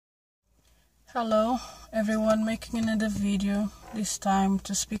Hello everyone, making another video, this time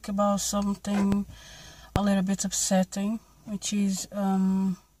to speak about something a little bit upsetting, which is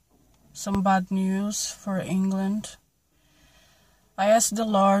some bad news for England. I asked the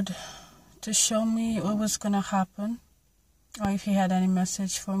Lord to show me what was gonna happen, or if he had any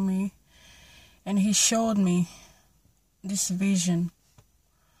message for me, and he showed me this vision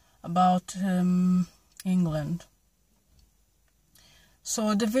about England.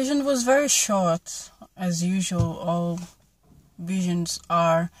 So the vision was very short, as usual, all visions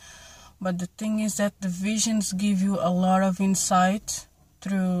are, but the thing is that the visions give you a lot of insight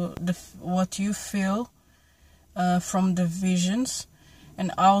through what you feel from the visions,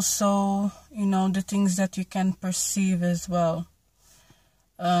 and also, the things that you can perceive as well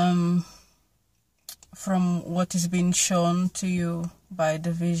from what is being shown to you by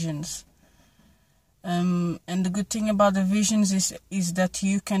the visions. And the good thing about the visions is that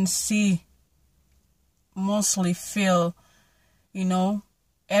you can see, mostly feel,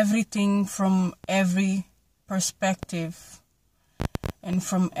 everything from every perspective and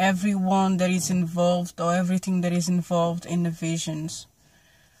from everyone that is involved, or everything that is involved in the visions.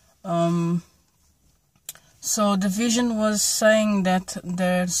 So the vision was saying that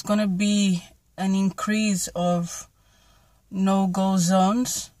there's gonna be an increase of no-go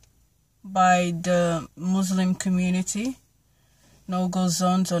zones by the Muslim community, no-go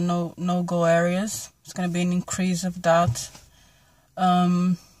zones or no-go areas. It's going to be an increase of that.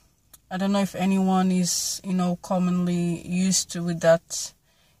 I don't know if anyone is, commonly used to with that,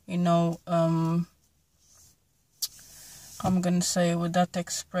 I'm going to say with that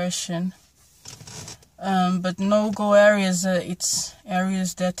expression. But no-go areas, it's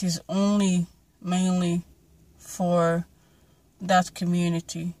areas that is mainly for that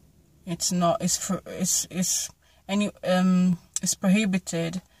community. It's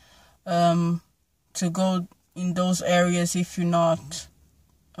prohibited to go in those areas if you're not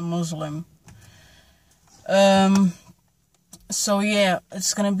a Muslim. So yeah,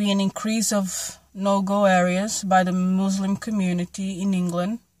 it's gonna be an increase of no-go areas by the Muslim community in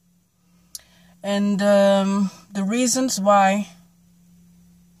England, and the reasons why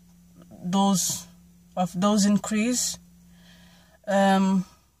those increase,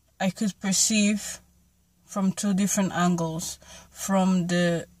 I could perceive from two different angles, from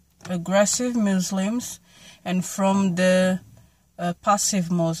the aggressive Muslims and from the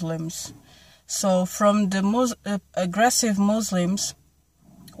passive Muslims. So from the aggressive Muslims,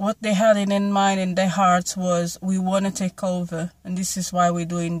 what they had in mind in their hearts was, we want to take over, and this is why we're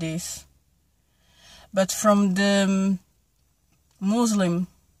doing this. But from the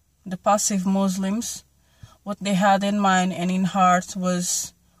passive Muslims, what they had in mind and in heart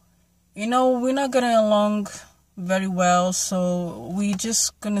was, we're not getting along very well, so we're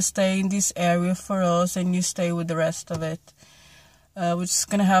just gonna stay in this area for us, and you stay with the rest of it. We're just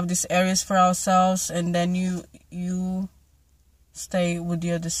gonna have these areas for ourselves, and then you stay with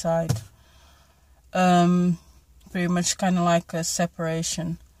the other side. Pretty much kind of like a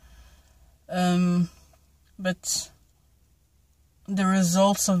separation. But the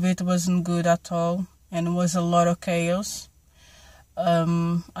results of it wasn't good at all, and it was a lot of chaos.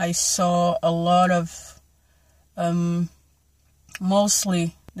 I saw a lot of,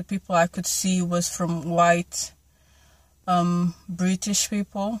 mostly the people I could see was from white British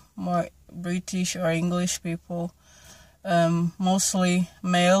people, more British or English people, mostly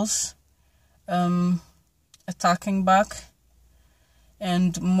males attacking back,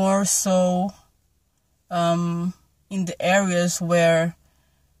 and more so in the areas where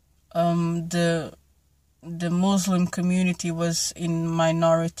the Muslim community was in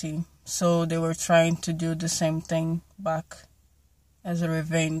minority, so they were trying to do the same thing back as a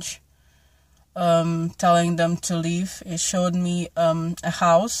revenge, telling them to leave. It showed me a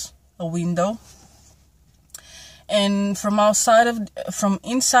house, a window, and from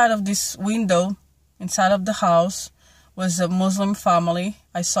inside of this window, inside of the house, was a Muslim family.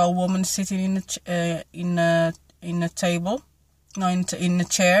 I saw a woman sitting in a table, no, in a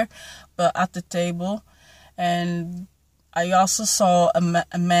chair, but at the table. And I also saw a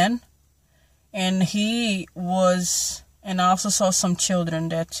man, and I also saw some children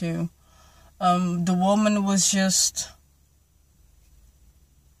there too. The woman was just,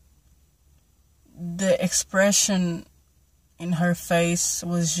 the expression in her face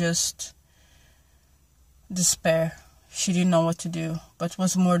was just despair. She didn't know what to do, but it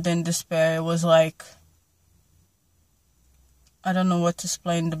was more than despair. It was like, I don't know what to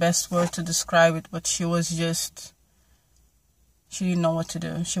explain, the best word to describe it, but she didn't know what to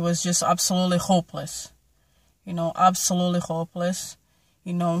do. She was just absolutely hopeless, absolutely hopeless,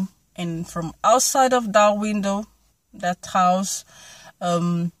 and from outside of that window, that house,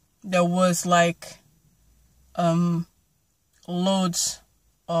 there was like loads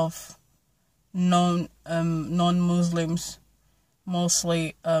of non-Muslims,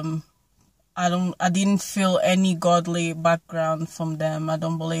 mostly. I didn't feel any godly background from them. I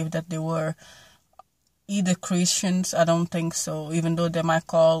don't believe that they were either Christians. I don't think so, even though they might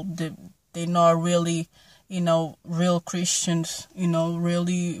call they're not really, real Christians,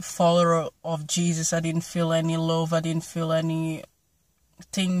 really follower of Jesus. I didn't feel any love. I didn't feel anything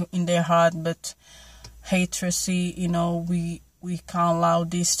in their heart, but hatred. We can't allow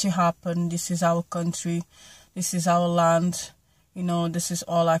this to happen. This is our country. This is our land. This is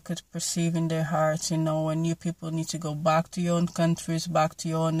all I could perceive in their hearts, when you people need to go back to your own countries, back to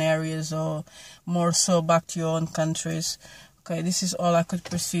your own areas, or more so back to your own countries. Okay, this is all I could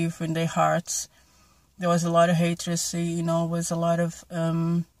perceive in their hearts. There was a lot of hatred, was a lot of,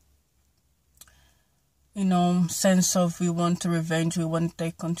 sense of we want to revenge, we want to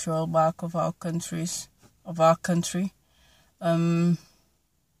take control back of our countries, of our country. Yeah,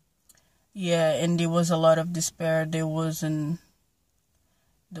 and there was a lot of despair. There was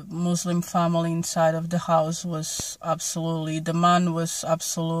the Muslim family inside of the house was absolutely, the man was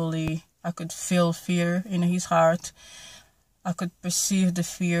absolutely, I could feel fear in his heart. I could perceive the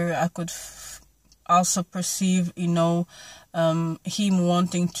fear. I could also perceive, him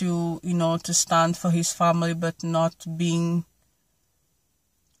wanting to, to stand for his family, but not being,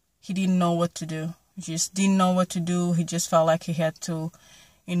 he didn't know what to do. He just didn't know what to do. He just felt like he had to,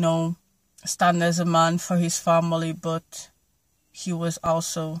 stand as a man for his family, but he was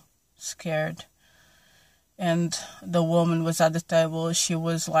also scared. And the woman was at the table. She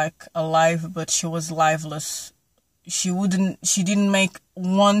was like alive, but she was lifeless. She didn't make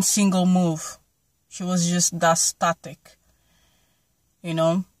one single move. She was just that static, She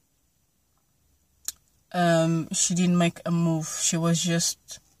didn't make a move. She was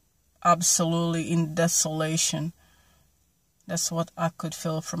just absolutely in desolation. That's what I could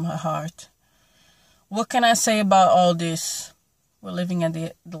feel from her heart. What can I say about all this? We're living at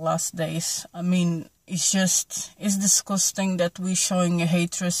the last days. I mean, it's disgusting that we're showing a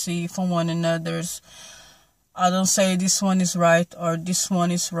hatred for one another. I don't say this one is right or this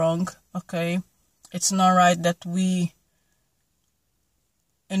one is wrong, okay? It's not right that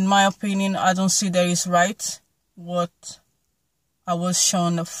in my opinion, I don't see that is right. What I was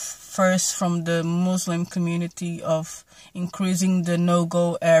shown first from the Muslim community of increasing the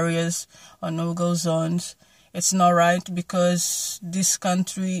no-go areas or no-go zones. It's not right because this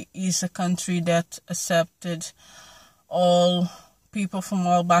country is a country that accepted all people from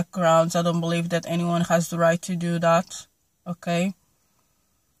all backgrounds. I don't believe that anyone has the right to do that, okay?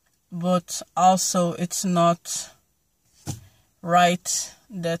 But also it's not right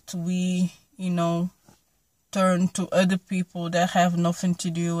that we, turn to other people that have nothing to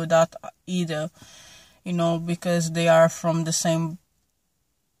do with that either, because they are from the same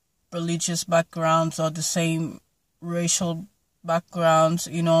religious backgrounds or the same racial backgrounds,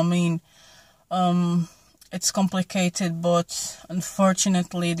 it's complicated, but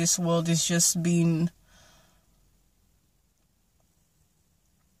unfortunately this world is just being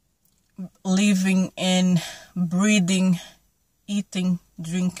living and breathing, eating,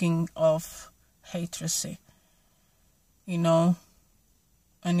 drinking of hatred, and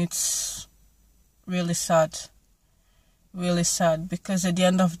it's really sad. Really sad, because at the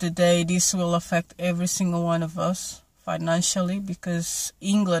end of the day, this will affect every single one of us financially, because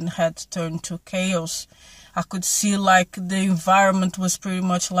England had turned to chaos. I could see like the environment was pretty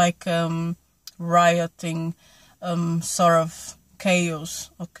much like rioting, sort of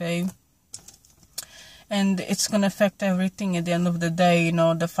chaos, okay? And it's going to affect everything at the end of the day,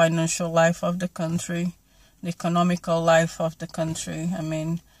 the financial life of the country, the economical life of the country,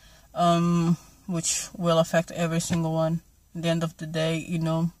 which will affect every single one at the end of the day,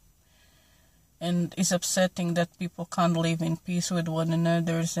 And it's upsetting that people can't live in peace with one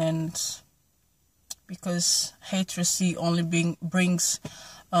another, and because hatred only brings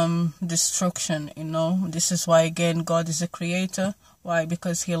destruction, This is why, again, God is a creator. Why?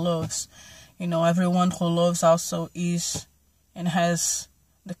 Because he loves. Everyone who loves also is and has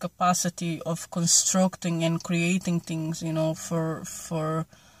the capacity of constructing and creating things, for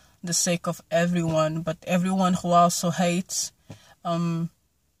the sake of everyone. But everyone who also hates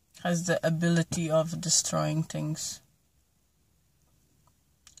has the ability of destroying things,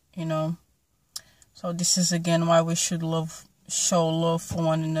 So this is again why we should show love for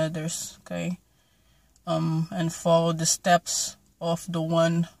one another, okay? And follow the steps of the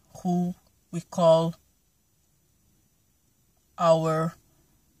one who we call our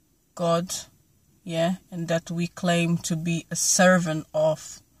God, yeah, and that we claim to be a servant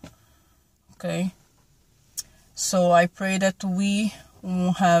of. Okay, so I pray that we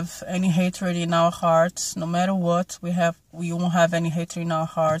won't have any hatred in our hearts, no matter what. We won't have any hatred in our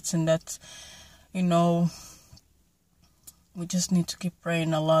hearts, and that, you know, we just need to keep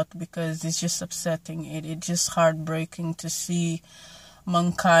praying a lot, because it's just upsetting. It's just heartbreaking to see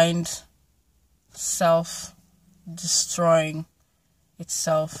mankind self-destroying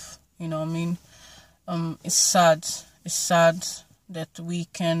itself. You know what I mean? It's sad. It's sad that we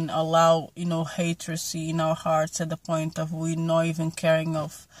can allow, you know, hatred in our hearts at the point of we not even caring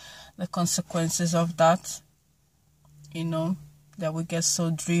of the consequences of that. You know, that we get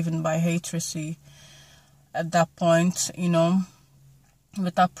so driven by hatred at that point, you know.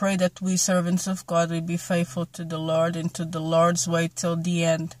 But I pray that we servants of God will be faithful to the Lord and to the Lord's way till the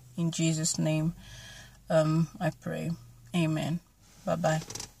end. In Jesus' name, I pray. Amen. Bye-bye.